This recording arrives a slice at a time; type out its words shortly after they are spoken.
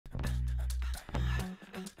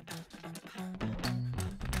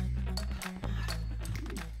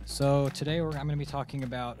So today I'm going to be talking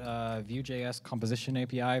about Vue.js Composition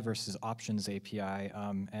API versus Options API.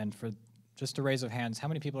 And for just a raise of hands, how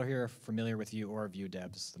many people are here familiar with Vue or Vue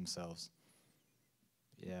devs themselves?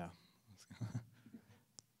 Yeah.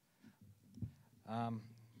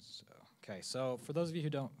 So for those of you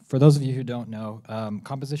who don't know,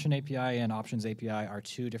 Composition API and Options API are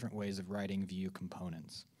two different ways of writing Vue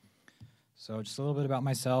components. So just a little bit about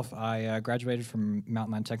myself. I graduated from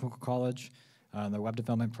Mountain Land Technical College, the web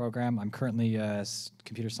development program. I'm currently a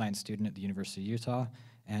computer science student at the University of Utah,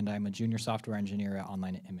 and I'm a junior software engineer at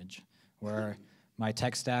Online Image, where my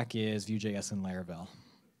tech stack is Vue.js and Laravel.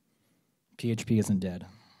 PHP isn't dead.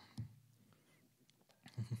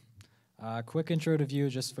 Quick intro to Vue,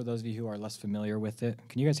 just for those of you who are less familiar with it.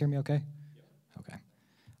 Can you guys hear me okay? Yep. Okay.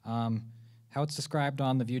 How it's described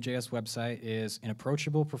on the Vue.js website is an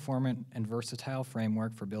approachable, performant, and versatile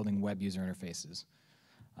framework for building web user interfaces.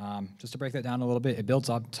 Just to break that down a little bit, it builds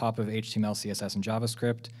on top of HTML, CSS, and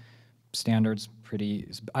JavaScript. Standards,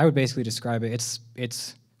 I would basically describe it,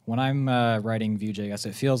 it's when I'm writing Vue.js,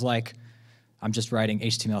 it feels like I'm just writing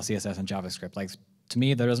HTML, CSS, and JavaScript. Like, to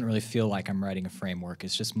me, that doesn't really feel like I'm writing a framework.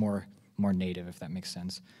 It's just more native, if that makes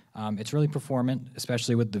sense. It's really performant,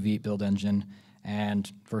 especially with the Vue build engine,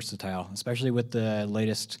 and versatile, especially with the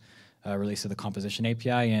latest release of the Composition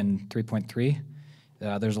API in 3.3.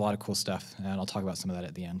 There's a lot of cool stuff, and I'll talk about some of that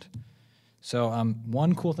at the end. So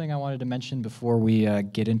one cool thing I wanted to mention before we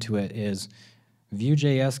get into it is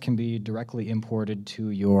Vue.js can be directly imported to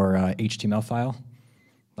your HTML file,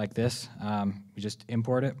 like this. You just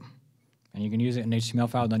import it, and you can use it in an HTML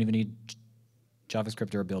file. Don't even need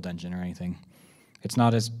JavaScript or a build engine or anything. It's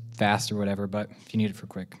not as fast or whatever, but if you need it for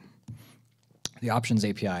quick. The Options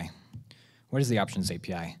API. What is the Options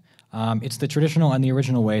API? It's the traditional and the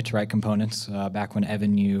original way to write components. Back when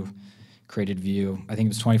Evan, you created Vue, I think it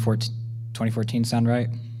was 2014 sound right?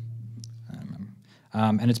 I don't remember.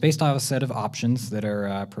 And it's based off a set of options that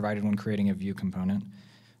are provided when creating a Vue component.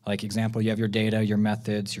 Like example, you have your data, your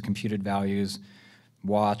methods, your computed values,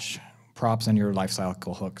 watch, props, and your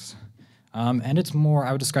lifecycle hooks. And it's more,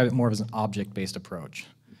 I would describe it more as an object-based approach,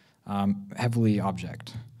 heavily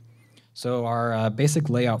object. So our basic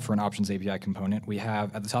layout for an Options API component, we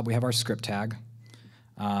have, at the top we have our script tag,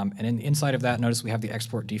 and inside of that, notice we have the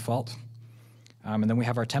export default, and then we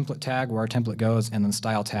have our template tag where our template goes, and then the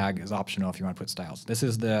style tag is optional if you want to put styles. This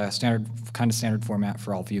is the standard format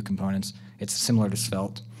for all Vue components. It's similar to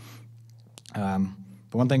Svelte.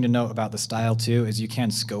 But one thing to note about the style too is you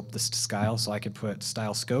can scope the style, so I could put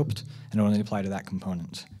style scoped and it only apply to that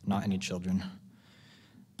component, not any children.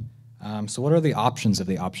 So what are the options of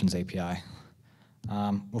the Options API?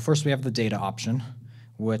 Well, first we have the data option,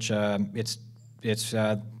 which it's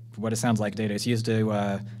what it sounds like, data. It's used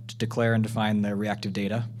to declare and define the reactive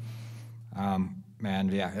data.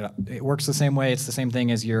 And yeah, it works the same way. It's the same thing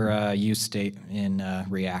as your use state in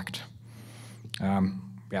React.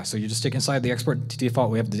 Yeah, so you just stick inside the export default,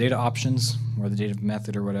 we have the data options, or the data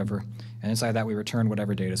method or whatever, and inside that we return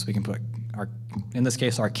whatever data, so we can put, in this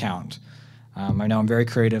case, our count. I know I'm very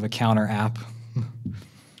creative, a counter app.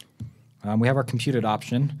 We have our computed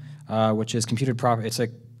option, which is computed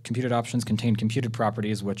options contain computed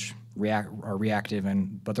properties which are reactive,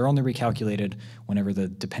 but they're only recalculated whenever the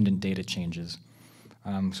dependent data changes.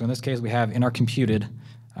 So in this case, we have in our computed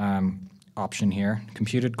option here,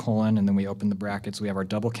 computed colon, and then we open the brackets, we have our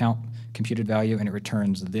double count computed value, and it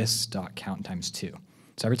returns this dot count times 2.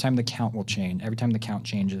 So every time the count will change, every time the count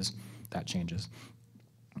changes, that changes.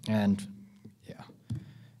 And yeah,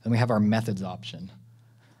 then we have our methods option.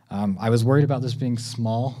 I was worried about this being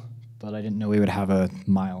small, but I didn't know we would have a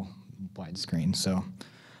mile wide screen. So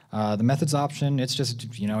the methods option, it's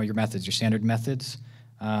just, you know, your methods, your standard methods.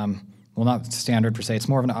 Well, not standard per se, it's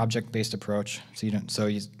more of an object-based approach. So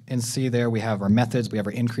you can see there we have our methods, we have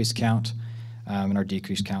our increase count, and our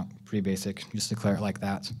decrease count, pretty basic, just declare it like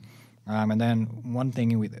that. And then one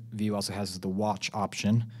thing Vue also has is the watch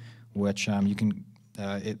option, which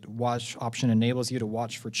watch option enables you to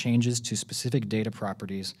watch for changes to specific data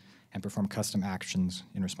properties and perform custom actions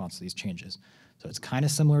in response to these changes. So it's kind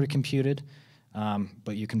of similar to computed,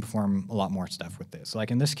 but you can perform a lot more stuff with this.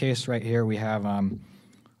 Like in this case right here, we have, in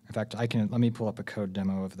fact, let me pull up a code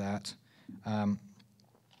demo of that.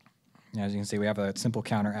 As you can see, we have a simple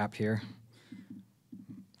counter app here.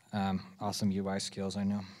 Awesome UI skills, I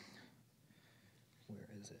know. Where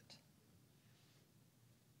is it?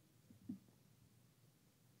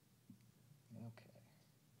 Okay.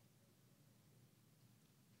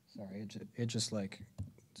 Sorry, it just like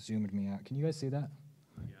zoomed me out. Can you guys see that?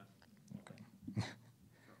 Yeah. Okay.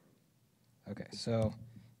 Okay, so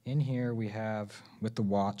in here we have, with the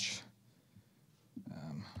watch,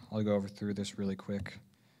 I'll go over through this really quick,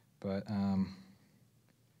 but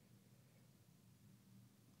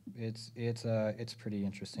it's pretty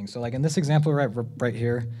interesting. So like in this example right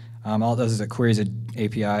here, all it does is it queries an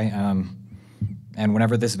API, and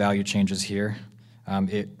whenever this value changes here,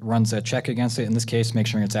 it runs a check against it. In this case, make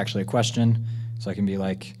sure it's actually a question. So I can be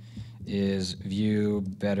like, is Vue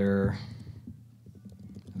better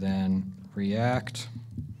than React?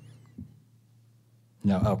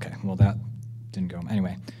 No, okay, well that didn't go.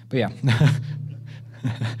 Anyway, but yeah.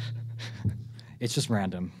 It's just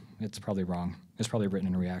random. It's probably wrong. It's probably written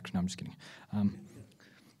in React. No, I'm just kidding.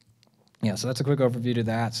 Yeah, so that's a quick overview to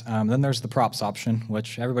that. Then there's the props option,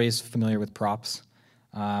 which everybody's familiar with props.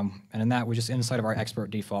 And in that, we just, inside of our export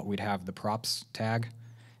default, we'd have the props tag.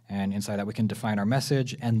 And inside that, we can define our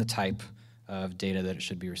message and the type of data that it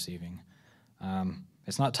should be receiving.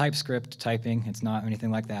 It's not TypeScript typing. It's not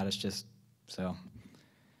anything like that. It's just so.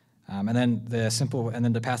 And then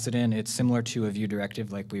to pass it in, it's similar to a Vue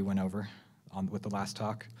directive like we went over with the last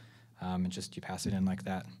talk. And just you pass it in like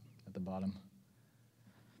that at the bottom.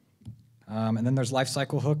 And then there's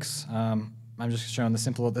lifecycle hooks. I'm just showing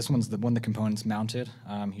this one's the component's mounted.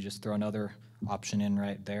 You just throw another option in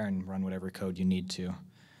right there and run whatever code you need to.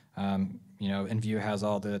 You know, and Vue has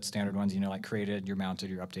all the standard ones, you know, like created, you're mounted,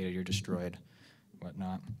 you're updated, you're destroyed,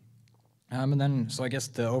 whatnot. And then, so I guess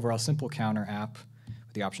the overall simple counter app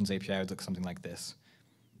with the options API would look something like this.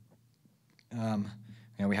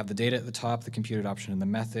 You know, we have the data at the top, the computed option, and the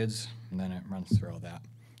methods, and then it runs through all that.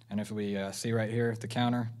 And if we see right here, the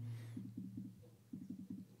counter,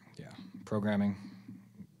 yeah, programming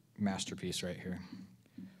masterpiece right here.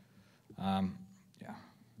 Yeah.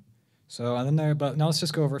 So and then but now let's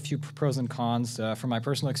just go over a few pros and cons from my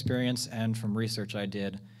personal experience and from research I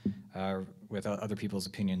did with other people's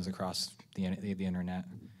opinions across the internet.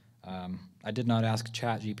 I did not ask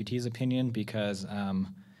ChatGPT's opinion because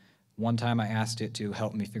one time I asked it to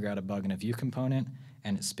help me figure out a bug in a Vue component,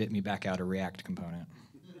 and it spit me back out a React component.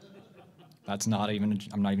 That's not even,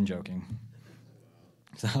 I'm not even joking.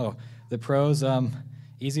 So the pros,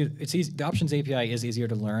 it's easy. The options API is easier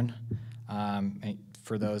to learn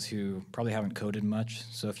for those who probably haven't coded much.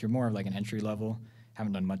 So if you're more of like an entry level,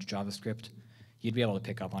 haven't done much JavaScript, you'd be able to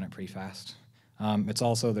pick up on it pretty fast. It's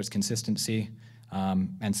also, there's consistency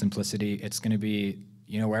and simplicity. It's going to be,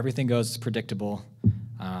 you know, where everything goes, it's predictable.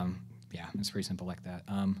 Yeah, it's pretty simple like that.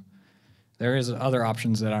 There is other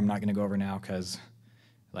options that I'm not going to go over now because,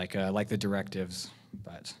 like the directives,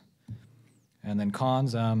 but. And then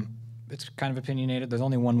cons, it's kind of opinionated. There's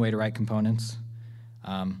only one way to write components.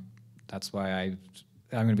 That's why I'm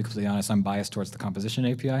going to be completely honest, I'm biased towards the composition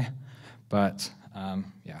API. But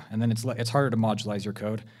yeah, and then it's harder to modularize your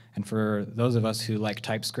code. And for those of us who like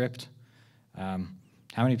TypeScript, how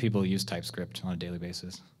many people use TypeScript on a daily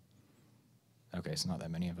basis? Okay, so not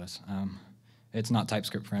that many of us. It's not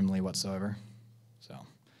TypeScript friendly whatsoever. So,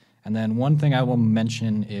 and then one thing I will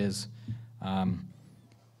mention is in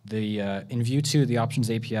Vue 2, the options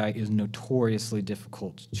API is notoriously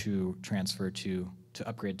difficult to transfer to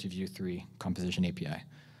upgrade to Vue 3 composition API.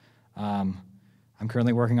 I'm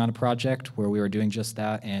currently working on a project where we are doing just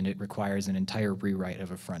that, and it requires an entire rewrite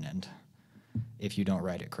of a front end if you don't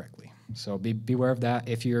write it correctly. So beware of that.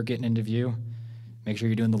 If you're getting into Vue, make sure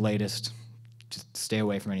you're doing the latest. Just stay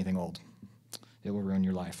away from anything old. It will ruin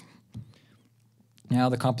your life. Now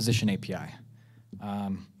the composition API.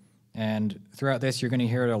 And throughout this, you're going to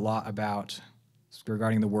hear a lot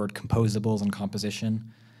regarding the word composables and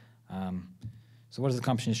composition. So what is the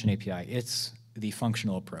composition API? It's the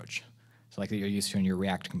functional approach. So like that you're used to in your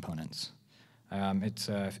React components.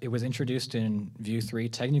 It was introduced in Vue 3,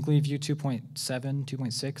 technically Vue 2.7,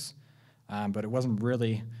 2.6, but it wasn't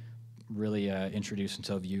really introduced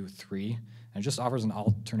until Vue 3. And it just offers an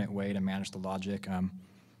alternate way to manage the logic.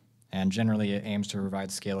 And generally, it aims to provide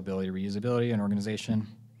scalability, reusability, and organization.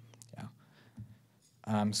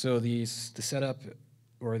 Yeah. So the setup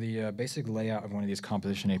or the basic layout of one of these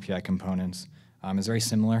composition API components is very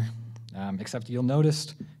similar, except you'll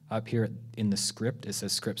notice up here in the script, it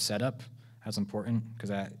says script setup. That's important because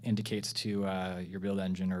that indicates to your build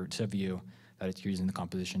engine or to Vue that it's using the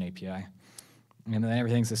composition API. And then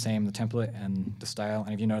everything's the same, the template and the style.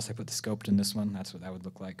 And if you notice, I put the scoped in this one. That's what that would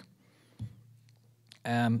look like.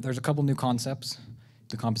 There's a couple new concepts.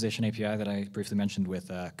 The composition API that I briefly mentioned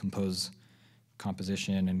with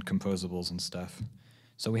composition and composables and stuff.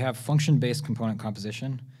 So we have function-based component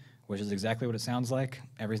composition, which is exactly what it sounds like.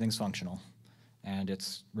 Everything's functional, and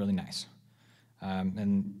it's really nice.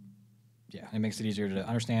 And yeah, it makes it easier to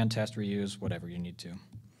understand, test, reuse, whatever you need to.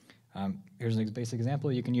 Here's a basic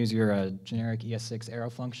example. You can use your generic ES6 arrow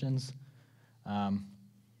functions.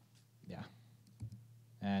 Yeah.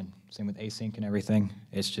 And same with async and everything.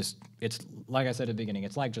 It's like I said at the beginning,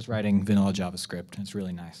 it's like just writing vanilla JavaScript. It's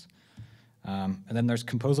really nice. And then there's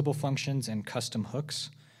composable functions and custom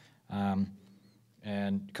hooks. And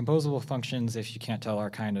composable functions, if you can't tell,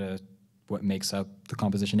 are kind of what makes up the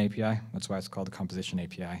Composition API. That's why it's called the Composition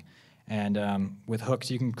API. And with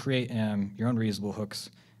hooks, you can create your own reusable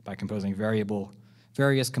hooks by composing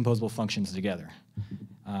various composable functions together.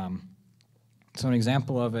 So an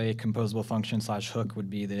example of a composable function / hook would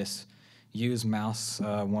be this use mouse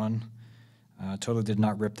one. Totally did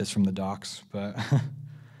not rip this from the docs, but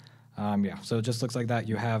yeah. So it just looks like that.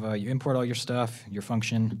 You have you import all your stuff, your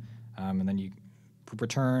function, and then you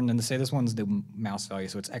return. And say this one's the mouse value,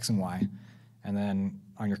 so it's x and y. And then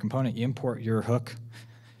on your component, you import your hook,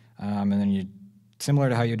 and then you, similar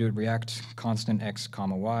to how you do it React, constant x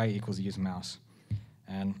comma y equals use mouse.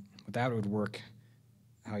 And with that, it would work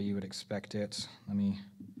how you would expect it.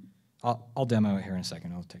 I'll demo it here in a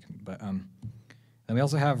second. Then we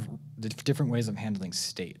also have the different ways of handling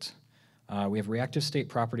state. We have reactive state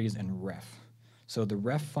properties and ref. So the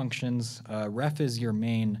ref functions, ref is your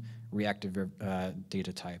main reactive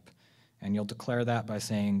data type. And you'll declare that by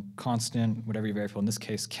saying constant, whatever your variable, in this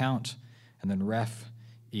case count, and then ref,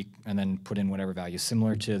 and then put in whatever value,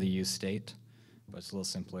 similar to the use state, but it's a little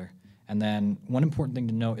simpler. And then one important thing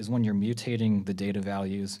to note is when you're mutating the data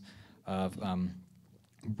values of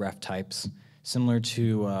ref types, similar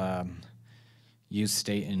to use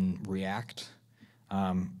state in React,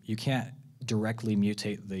 you can't directly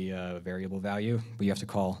mutate the variable value, but you have to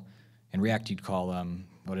call, in React you'd call,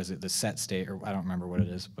 what is it, the set state, or I don't remember what it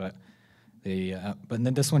is, but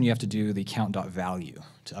then this one you have to do the count.value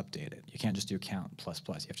to update it. You can't just do count ++, you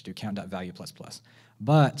have to do count.value ++.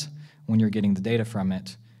 But when you're getting the data from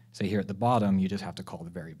it, say here at the bottom, you just have to call the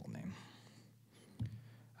variable name.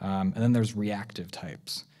 And then there's reactive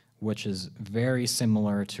types, which is very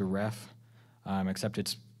similar to ref, except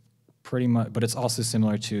it's pretty much, but it's also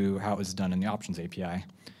similar to how it was done in the options API.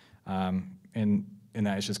 In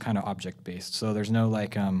that it's just kind of object-based. So there's no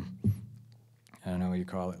like, I don't know what you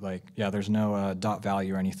call it, like, yeah, there's no dot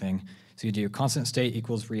value or anything. So you do constant state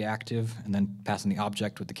equals reactive, and then pass in the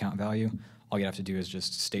object with the count value. All you have to do is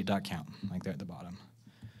just state.count, like there at the bottom.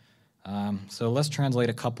 So let's translate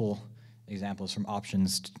a couple examples from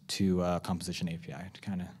options to Composition API to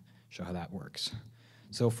kind of show how that works.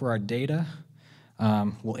 So for our data,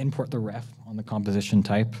 we'll import the ref on the composition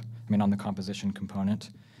type, on the composition component.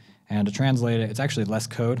 And to translate it, it's actually less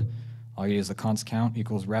code. All you do is the const count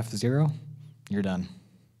equals ref 0. You're done.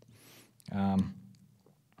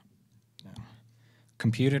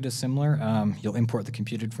 Computed is similar. You'll import the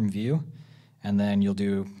computed from Vue, and then you'll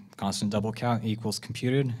do constant double count equals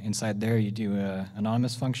computed. Inside there, you do an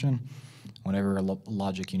anonymous function, whatever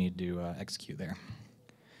logic you need to execute there.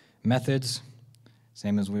 Methods,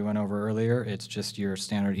 same as we went over earlier. It's just your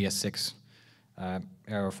standard ES6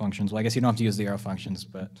 arrow functions. Well, I guess you don't have to use the arrow functions,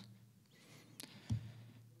 but.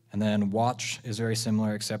 And then watch is very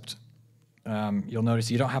similar, except you'll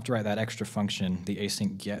notice you don't have to write that extra function, the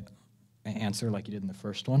async get answer, like you did in the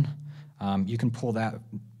first one. You can pull that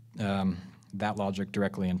logic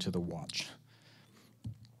directly into the watch.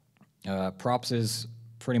 Props is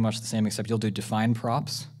pretty much the same, except you'll do define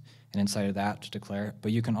props, and inside of that to declare it.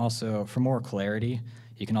 But you can also, for more clarity,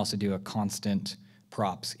 you can also do a constant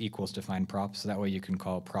props equals define props. So that way you can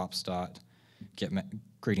call props dot get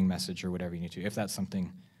greeting message or whatever you need to, if that's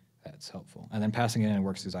something that's helpful. And then passing it in, it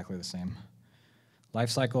works exactly the same.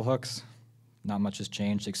 Lifecycle hooks, not much has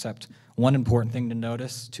changed, except one important thing to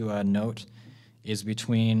notice, note, is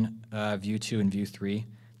between Vue 2 and Vue 3,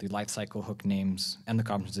 the lifecycle hook names and the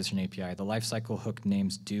Composition API. The lifecycle hook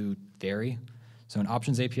names do vary. So in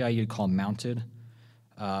Options API, you'd call mounted,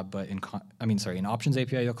 but in Options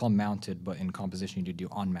API, you'll call mounted, but in Composition, you do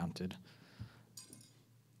unmounted.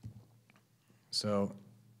 So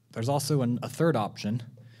there's also a third option,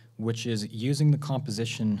 which is using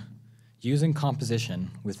composition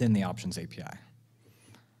within the Options API.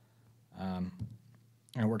 And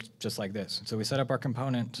it works just like this. So we set up our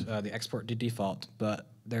component, the export to default, but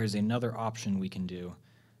there's another option we can do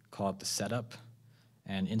called the setup.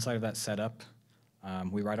 And inside of that setup,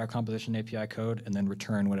 we write our Composition API code and then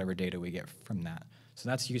return whatever data we get from that. So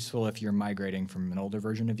that's useful if you're migrating from an older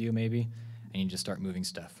version of Vue maybe, and you just start moving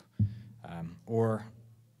stuff. Or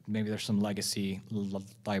maybe there's some legacy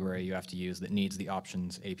library you have to use that needs the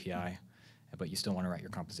Options API, but you still want to write your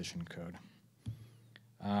composition code.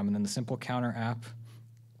 And then the simple counter app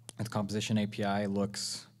with Composition API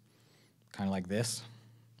looks kind of like this.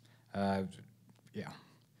 Yeah.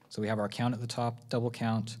 So we have our count at the top, double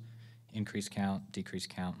count, increase count, decrease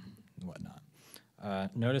count, and whatnot.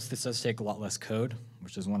 Notice this does take a lot less code,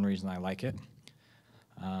 which is one reason I like it.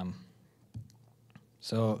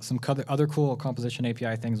 So some other cool composition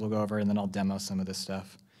API things we'll go over, and then I'll demo some of this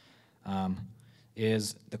stuff.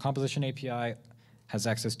 Is the composition API has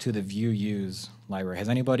access to the Vue use library. Has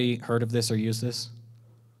anybody heard of this or used this?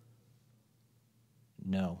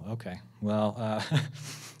 No. Okay. Well,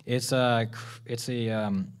 it's a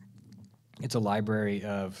library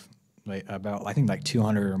of about I think like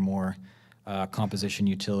 200 or more composition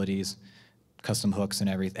utilities, custom hooks, and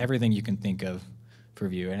everything you can think of for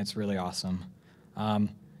Vue, and it's really awesome. And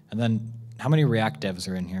then, how many React devs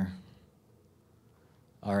are in here?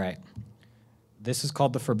 All right. This is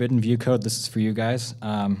called the Forbidden Vue code. This is for you guys.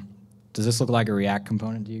 Does this look like a React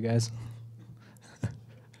component to you guys?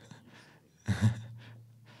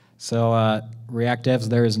 So React devs,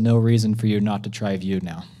 there is no reason for you not to try Vue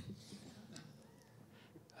now.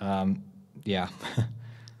 Yeah.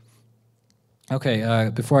 Okay,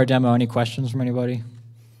 before I demo, any questions from anybody?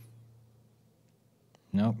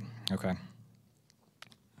 Nope? Okay.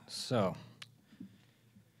 So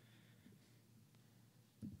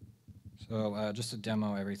just to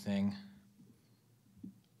demo everything.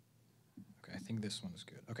 Okay, I think this one's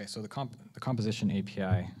good. Okay, so the composition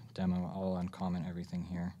API demo, I'll uncomment everything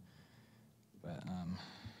here. But oh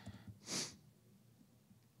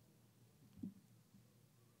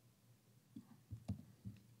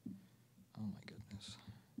my goodness,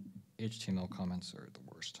 HTML comments are the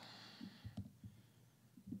worst.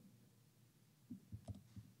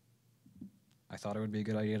 I thought it would be a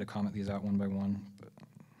good idea to comment these out one by one, but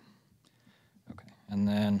okay. And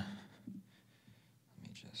then let me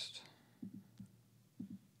just,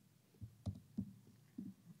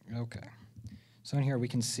 okay. So in here we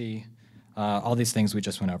can see all these things we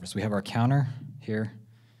just went over. So we have our counter here,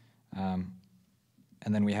 and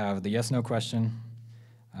then we have the yes/no question,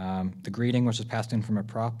 the greeting, which is passed in from a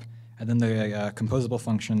prop, and then the composable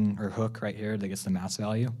function or hook right here that gets the mass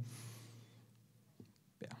value.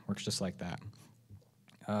 Yeah, works just like that.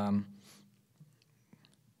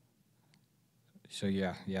 So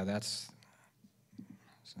yeah, that's,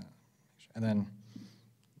 and then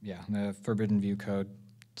yeah, the Forbidden Vue code.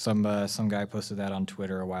 Some guy posted that on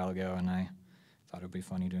Twitter a while ago, and I thought it would be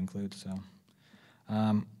funny to include. So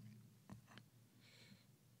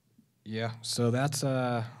yeah, so that's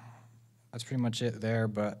pretty much it there.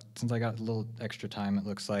 But since I got a little extra time, it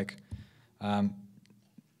looks like.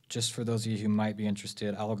 Just for those of you who might be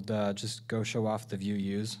interested, I'll just go show off the Vue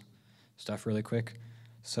use stuff really quick.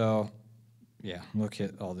 So, yeah, look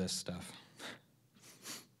at all this stuff.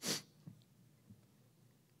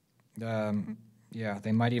 Yeah,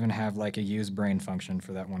 they might even have like a use brain function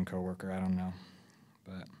for that one coworker. I don't know,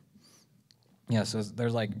 but yeah. So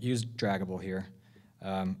there's like use draggable here.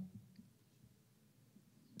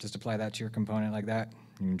 Just apply that to your component like that.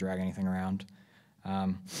 You can drag anything around.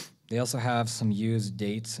 They also have some use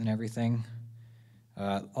dates and everything.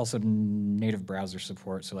 Also native browser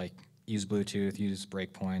support, so like use Bluetooth, use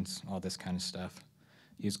breakpoints, all this kind of stuff.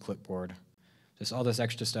 Use clipboard. Just all this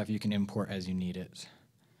extra stuff you can import as you need it.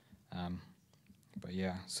 But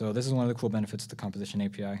yeah, so this is one of the cool benefits of the Composition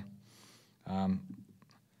API.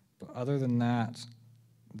 But other than that,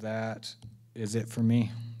 that is it for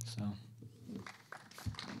me. So.